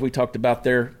Reservoir because we talked about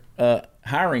their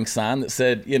hiring sign that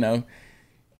said,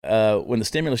 when the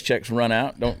stimulus checks run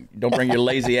out, don't bring your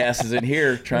lazy asses in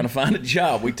here trying to find a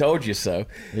job. We told you so.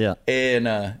 Yeah. And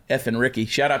effing Ricky,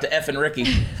 shout out to effing Ricky,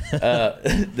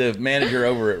 the manager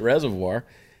over at Reservoir.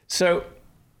 So,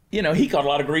 he caught a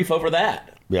lot of grief over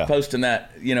that. Yeah. Posting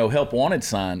that, help wanted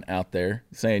sign out there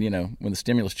saying, when the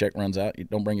stimulus check runs out, you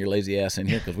don't bring your lazy ass in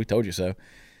here because we told you so.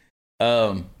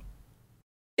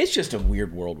 It's just a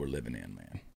weird world we're living in,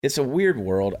 man. It's a weird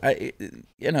world.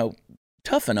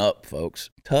 Toughen up,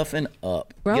 folks. Toughen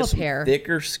up. Grow Get a some pair.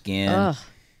 thicker skin. Ugh.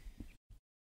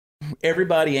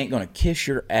 Everybody ain't going to kiss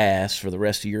your ass for the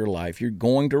rest of your life. You're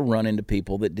going to run into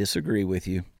people that disagree with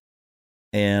you.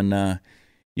 And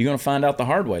you're going to find out the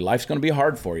hard way. Life's going to be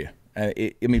hard for you.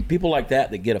 People like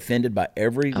that get offended by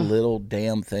every little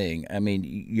damn thing.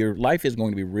 Your life is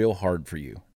going to be real hard for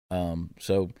you.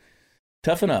 So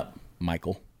toughen up,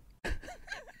 Michael.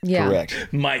 Yeah.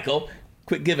 Correct. Michael.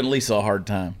 Quit giving Lisa a hard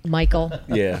time. Michael.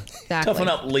 Yeah. Exactly. Toughen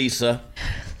up, Lisa.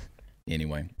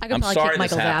 Anyway, I could I'm probably sorry kick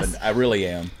this Michael's happened. ass. I really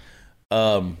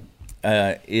am.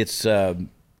 it's I'm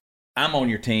on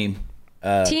your team.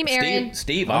 Team Aaron.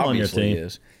 Steve I'm on your obviously team.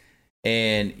 is.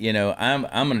 And,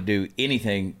 I'm going to do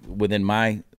anything within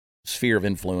my sphere of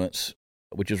influence,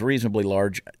 which is reasonably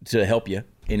large, to help you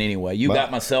in any way. You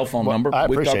got my cell phone number. I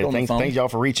We've appreciate talked it. on the phone. Thanks y'all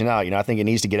for reaching out. I think it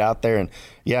needs to get out there. And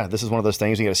this is one of those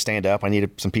things you got to stand up. I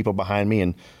need some people behind me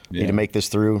and need to make this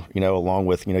through, along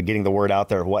with, getting the word out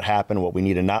there of what happened, what we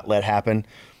need to not let happen.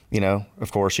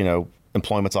 Of course,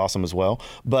 employment's awesome as well.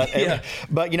 But,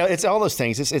 it's all those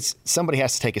things. It's somebody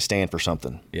has to take a stand for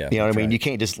something. Yeah, you know what I mean? Right. You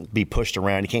can't just be pushed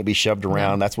around. You can't be shoved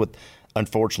around. No. That's what,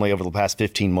 unfortunately, over the past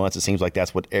 15 months, it seems like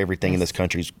that's what everything in this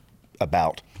country's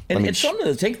about. And it's something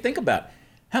to think about.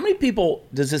 How many people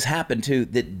does this happen to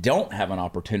that don't have an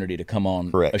opportunity to come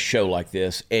on a show like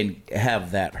this and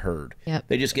have that heard? Yep.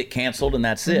 They just get canceled and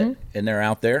that's it. And they're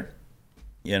out there,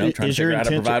 trying to figure out how to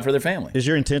provide for their family. Is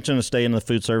your intention to stay in the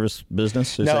food service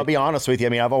business? No, I'll be honest with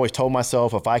you. I've always told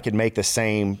myself if I could make the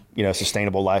same,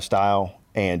 sustainable lifestyle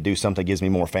and do something that gives me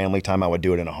more family time, I would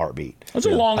do it in a heartbeat. Those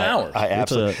are long hours. I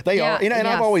absolutely. They are. And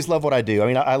I've always loved what I do.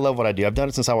 I love what I do. I've done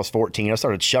it since I was 14. I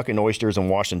started shucking oysters and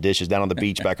washing dishes down on the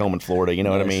beach back home in Florida. You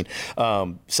know what I mean?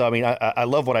 I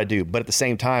love what I do. But at the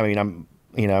same time, I'm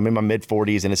in my mid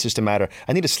 40s and it's just a matter,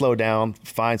 I need to slow down,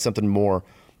 find something more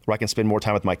where I can spend more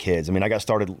time with my kids. I got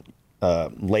started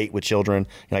late with children,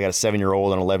 and I got a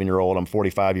 7-year-old and an 11-year-old. I'm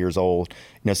 45 years old.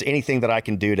 So anything that I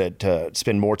can do to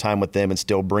spend more time with them and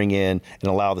still bring in and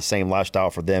allow the same lifestyle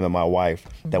for them and my wife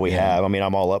that we have,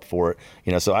 I'm all up for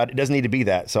it. So it doesn't need to be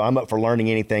that. So I'm up for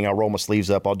learning anything. I'll roll my sleeves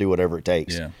up. I'll do whatever it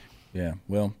takes. Yeah.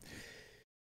 Well,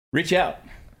 reach out.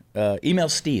 Email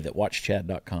Steve at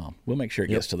watchchad.com. We'll make sure it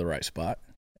gets to the right spot.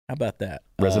 How about that?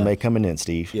 Resume coming in,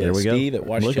 Steve. Yeah, there we go. Steve at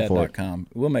watchchat.com.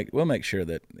 We'll make sure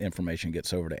that information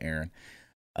gets over to Aaron.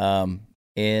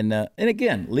 And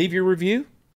again, leave your review.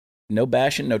 No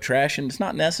bashing, no trashing. It's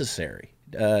not necessary.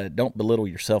 Don't belittle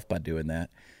yourself by doing that.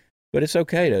 But it's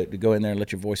okay to go in there and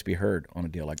let your voice be heard on a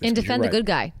deal like this. And defend the good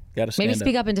guy. Maybe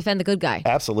speak up and defend the good guy.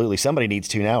 Absolutely. Somebody needs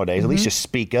to nowadays. At least just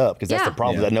speak up, because that's the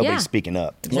problem, that nobody's speaking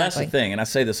up. Exactly. Well, that's the thing, and I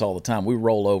say this all the time. We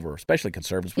roll over, especially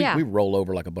conservatives. We roll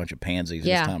over like a bunch of pansies.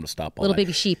 It's time to stop all Little that.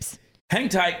 baby sheeps. Hang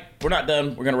tight. We're not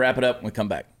done. We're going to wrap it up when we come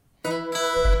back.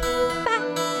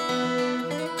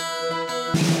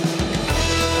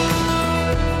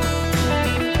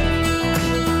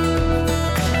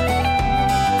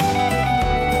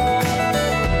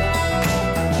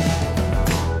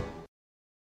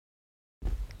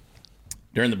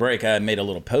 During the break, I made a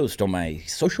little post on my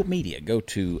social media. Go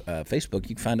to Facebook.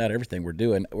 You can find out everything we're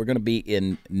doing. We're going to be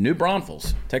in New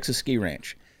Braunfels, Texas Ski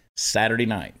Ranch, Saturday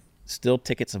night. Still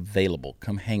tickets available.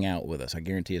 Come hang out with us. I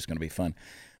guarantee it's going to be fun.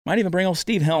 Might even bring old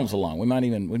Steve Helms along. We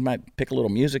might pick a little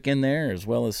music in there as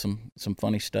well as some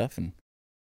funny stuff. And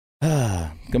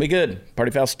gonna be good.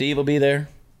 Party Foul Steve will be there.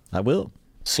 I will.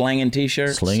 Slanging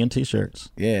t-shirts.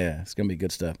 Yeah, it's gonna be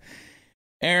good stuff.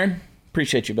 Aaron.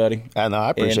 Appreciate you, buddy. I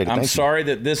appreciate it. I'm sorry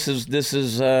that this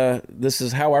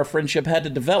is how our friendship had to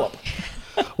develop.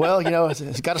 Well,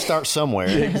 it's got to start somewhere.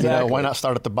 Exactly. Why not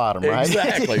start at the bottom, right?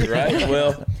 Exactly, right?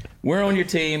 Well, we're on your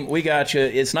team. We got you.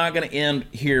 It's not going to end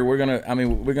here. We're going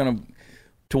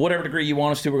to whatever degree you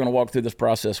want us to, we're going to walk through this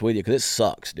process with you, because it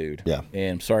sucks, dude. Yeah.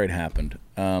 And I'm sorry it happened.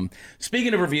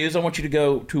 Speaking of reviews, I want you to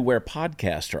go to where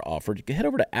podcasts are offered. You can head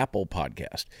over to Apple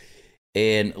Podcast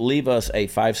and leave us a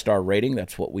 5-star rating.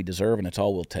 That's what we deserve, and it's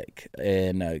all we'll take.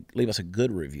 And leave us a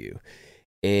good review.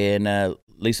 And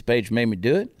Lisa Page made me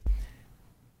do it.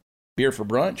 Beer for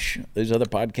Brunch. These other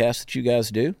podcasts that you guys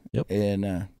do. Yep.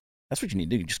 And that's what you need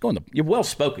to do. Just go in you're well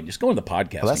spoken. Just go in the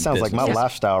podcast. Well, that sounds like my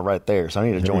lifestyle right there. So I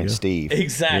need to join Steve.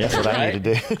 Exactly. That's what I need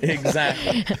to do.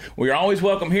 Exactly. Well, you're always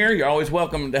welcome here. You're always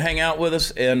welcome to hang out with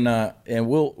us, and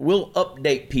we'll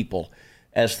update people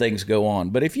as things go on.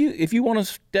 But if you want to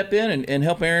step in and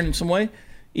help Aaron in some way,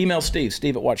 email Steve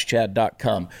at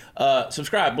watchchad.com.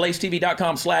 Subscribe,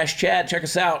 blazetv.com/Chad. Check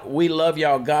us out. We love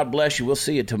y'all. God bless you. We'll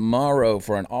see you tomorrow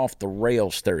for an Off the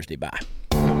Rails Thursday. Bye.